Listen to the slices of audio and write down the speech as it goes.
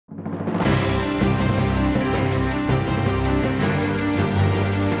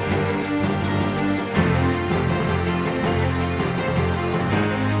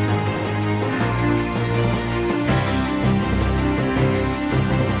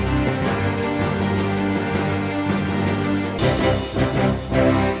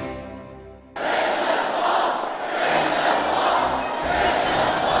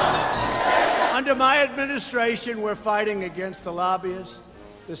administration, we're fighting against the lobbyists,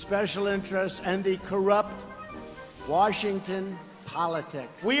 the special interests, and the corrupt Washington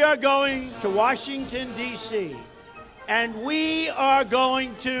politics. We are going to Washington, D.C., and we are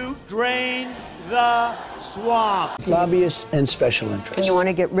going to drain the swamp. Lobbyists and special interests. And you want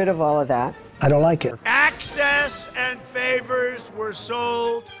to get rid of all of that. I don't like it. Access and favors were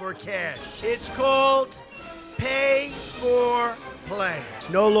sold for cash. It's called pay for play.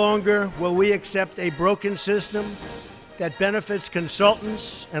 No longer will we accept a broken system that benefits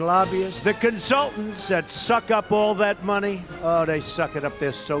consultants and lobbyists. The consultants that suck up all that money, oh, they suck it up.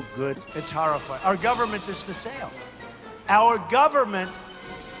 They're so good. It's horrifying. Our government is for sale. Our government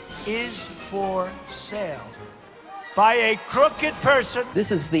is for sale by a crooked person.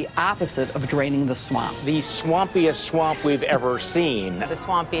 This is the opposite of draining the swamp. The swampiest swamp we've ever seen. The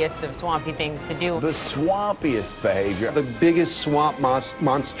swampiest of swampy things to do. The swampiest behavior. The biggest swamp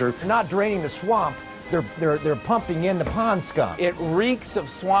monster. They're not draining the swamp. They're pumping in the pond scum. It reeks of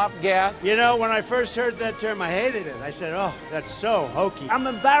swamp gas. You know, when I first heard that term, I hated it. I said, oh, that's so hokey. I'm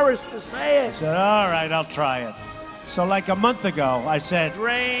embarrassed to say it. I said, all right, I'll try it. So like a month ago, I said,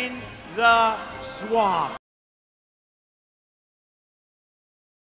 drain the swamp.